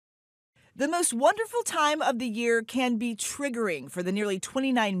The most wonderful time of the year can be triggering for the nearly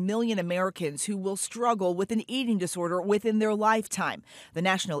 29 million Americans who will struggle with an eating disorder within their lifetime. The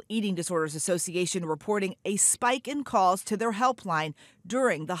National Eating Disorders Association reporting a spike in calls to their helpline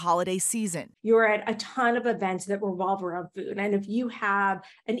during the holiday season. You're at a ton of events that revolve around food. And if you have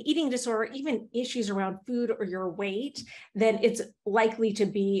an eating disorder, even issues around food or your weight, then it's likely to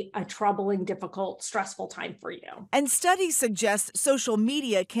be a troubling, difficult, stressful time for you. And studies suggest social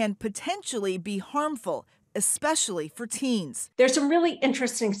media can potentially be harmful, especially for teens. There's some really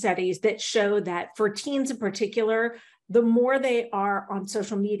interesting studies that show that for teens in particular, the more they are on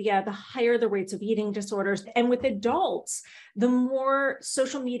social media, the higher the rates of eating disorders. And with adults, the more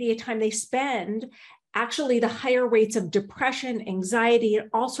social media time they spend, actually the higher rates of depression, anxiety, and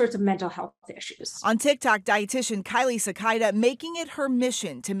all sorts of mental health issues. On TikTok, dietitian Kylie Sakita making it her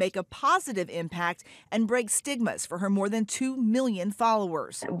mission to make a positive impact and break stigmas for her more than 2 million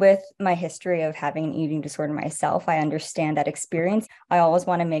followers. With my history of having an eating disorder myself, I understand that experience. I always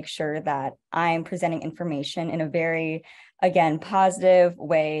want to make sure that I'm presenting information in a very, again, positive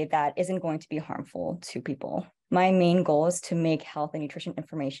way that isn't going to be harmful to people. My main goal is to make health and nutrition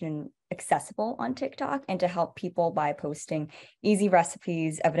information accessible on TikTok and to help people by posting easy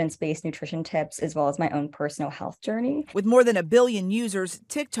recipes, evidence-based nutrition tips, as well as my own personal health journey. With more than 1 billion users,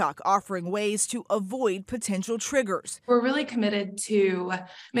 TikTok offering ways to avoid potential triggers. We're really committed to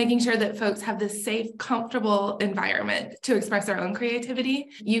making sure that folks have this safe, comfortable environment to express their own creativity.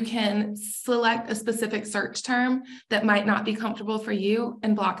 You can select a specific search term that might not be comfortable for you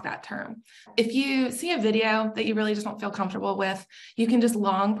and block that term. If you see a video that you really just don't feel comfortable with, you can just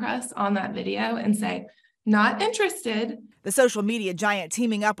long press on that video and say, not interested. The social media giant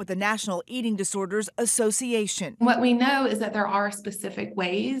teaming up with the National Eating Disorders Association. What we know is that there are specific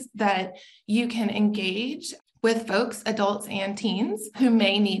ways that you can engage with folks, adults and teens who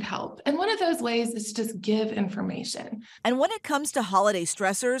may need help. And one of those ways is to just give information. And when it comes to holiday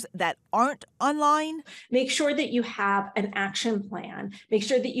stressors that aren't online, make sure that you have an action plan. Make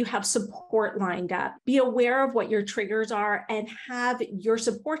sure that you have support lined up. Be aware of what your triggers are and have your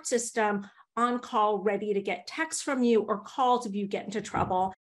support system on call, ready to get texts from you or calls if you get into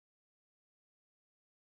trouble.